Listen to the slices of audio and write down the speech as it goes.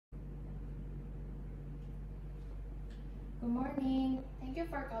Good morning. Thank you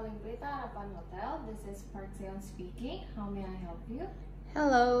for calling Brita Harapan Hotel. This is Parkseyeon speaking. How may I help you?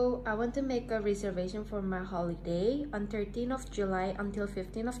 Hello, I want to make a reservation for my holiday on 13th of July until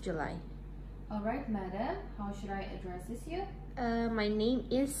 15th of July. Alright, madam. How should I address this you? My name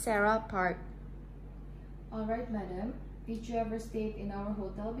is Sarah Park. Alright, madam. Did you ever stay in our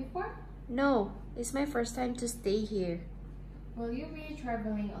hotel before? No, it's my first time to stay here. Will you be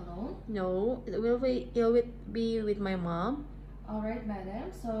traveling alone? No, it will be with my mom. Alright,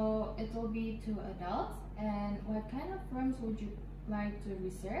 madam. So it will be 2 adults. And what kind of rooms would you like to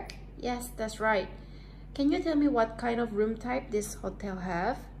reserve? Yes, that's right. Can you tell me what kind of room type this hotel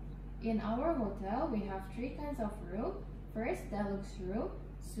have? In our hotel, we have 3 kinds of room. First, deluxe room,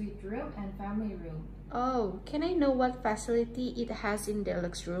 suite room, and family room. Oh, can I know what facility it has in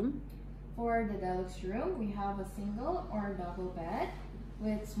deluxe room? For the deluxe room, we have a single or double bed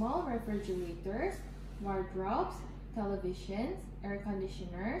with small refrigerators, wardrobes, televisions, air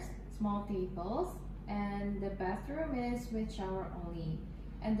conditioners, small tables, and the bathroom is with shower only.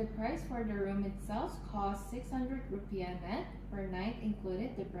 And the price for the room itself costs 600 rupiah net per night,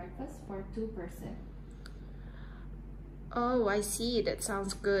 included the breakfast for 2 persons. Oh, I see. That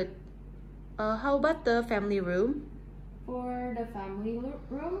sounds good. How about the family room? For the family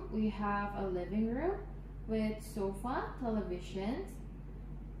room, we have a living room with sofa, televisions,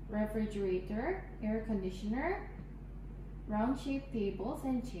 refrigerator, air conditioner, round-shaped tables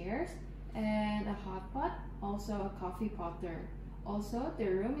and chairs, and a hot pot, also a coffee potter. Also, the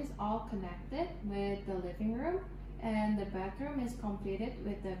room is all connected with the living room, and the bathroom is completed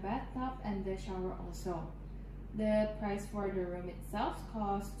with the bathtub and the shower also. The price for the room itself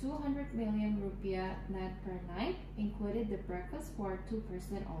costs 200 million rupiah net per night, included the breakfast for 2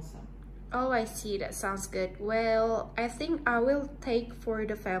 persons also. Oh, I see. That sounds good. Well, I think I will take for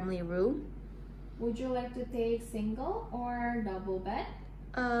the family room. Would you like to take single or double bed?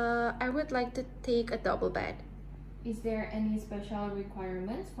 I would like to take a double bed. Is there any special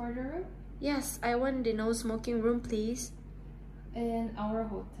requirements for the room? Yes, I want the no smoking room, please. In our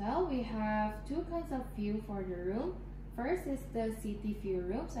hotel, we have 2 kinds of view for the room. First is the city view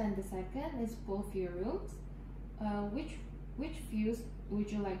rooms, and the second is pool view rooms. Which views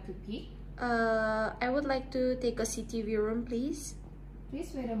would you like to pick? I would like to take a city view room, please.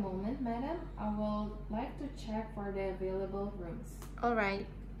 Please wait a moment, madam. I will like to check for the available rooms. All right.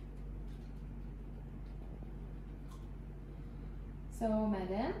 So,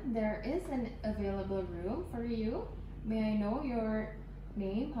 madam, there is an available room for you. May I know your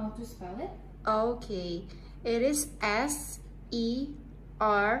name, how to spell it? Okay. It is S-E-R-A-H,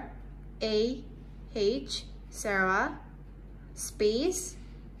 Sarah, space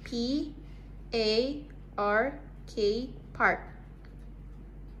P-A-R-K, Park.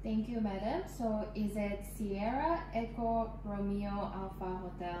 Thank you, madam. So, is it Sierra Echo Romeo Alpha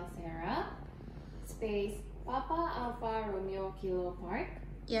Hotel Sarah, space Papa Alpha Romeo Kilo Park?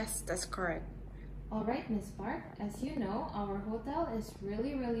 Yes, that's correct. Alright, Miss Park, as you know, our hotel is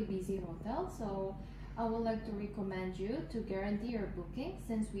really busy hotel, so I would like to recommend you to guarantee your booking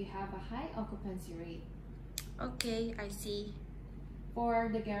since we have a high occupancy rate. Okay, I see. For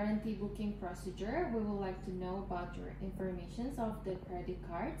the guarantee booking procedure, we would like to know about your information of the credit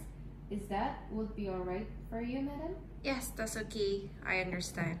cards. Is that would be alright for you, madam? Yes, that's okay. I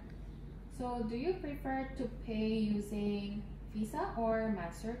understand. So, do you prefer to pay using Visa or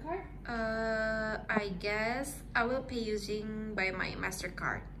MasterCard? I guess I will pay using by my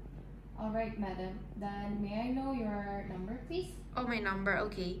MasterCard. Alright, madam. Then may I know your number, please? Oh, my number,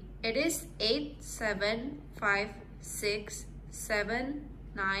 okay. It is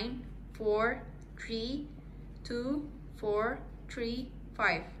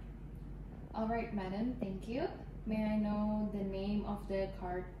 875679432435. Alright, madam. Thank you. May I know the name of the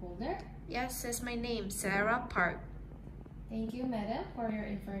card holder? Yes, that's my name, Sarah Park. Thank you, madam, for your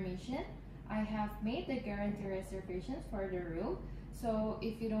information. I have made the guarantee reservations for the room. So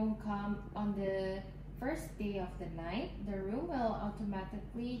if you don't come on the first day of the night, the room will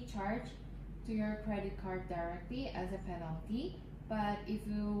automatically charge to your credit card directly as a penalty. But if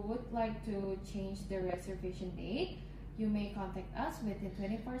you would like to change the reservation date, you may contact us within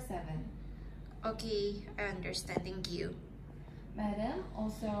 24/7. Okay, I understand. Thank you. Madam,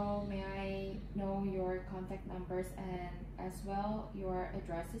 also may I know your contact numbers and as well your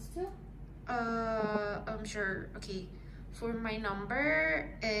addresses too? I'm sure. Okay. For my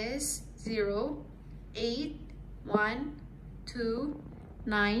number is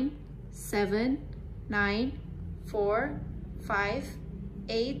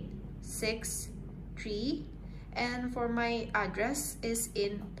and for my address is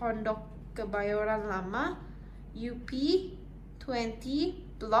in Pondok Kebayoran Lama, UP 20,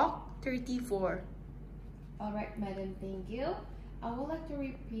 Block 34. Alright, madam, thank you. I would like to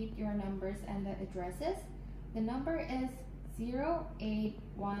repeat your numbers and the addresses. The number is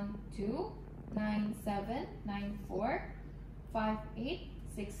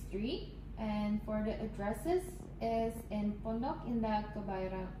 0812-9794-5863, and for the addresses is in Pondok Indah,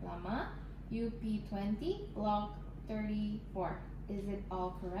 Kebayoran Lama, UP 20, Block 34. Is it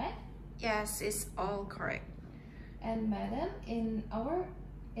all correct? Yes, it's all correct. And madam, in our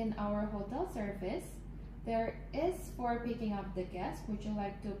hotel service, there is for picking up the guests. Would you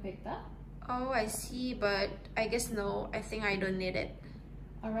like to pick up? Oh, I see, but I guess no, I think I don't need it.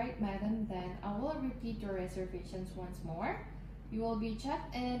 Alright, madam, then I will repeat your reservations once more. You will be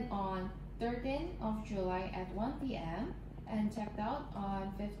checked in on 13th of July at 1 p.m. and checked out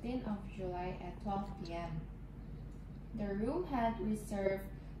on 15th of July at 12 p.m. The room had reserved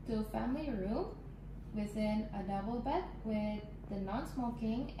 2 family room within a double bed with the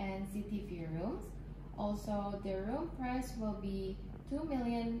non-smoking and CCTV rooms. Also, the room price will be 2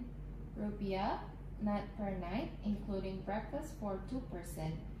 million rupiah net per night, including breakfast for 2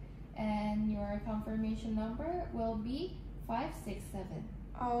 person. And your confirmation number will be 567.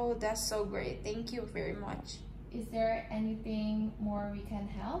 Oh, that's so great. Thank you very much. Is there anything more we can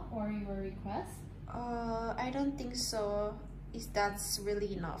help or your request? I don't think so. That's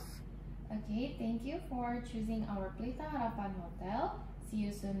really enough. Okay, thank you for choosing our Pelita Harapan Hotel. See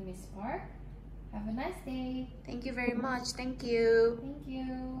you soon, Miss Park. Have a nice day. Thank you very much. Thank you. Thank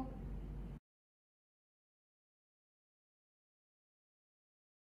you.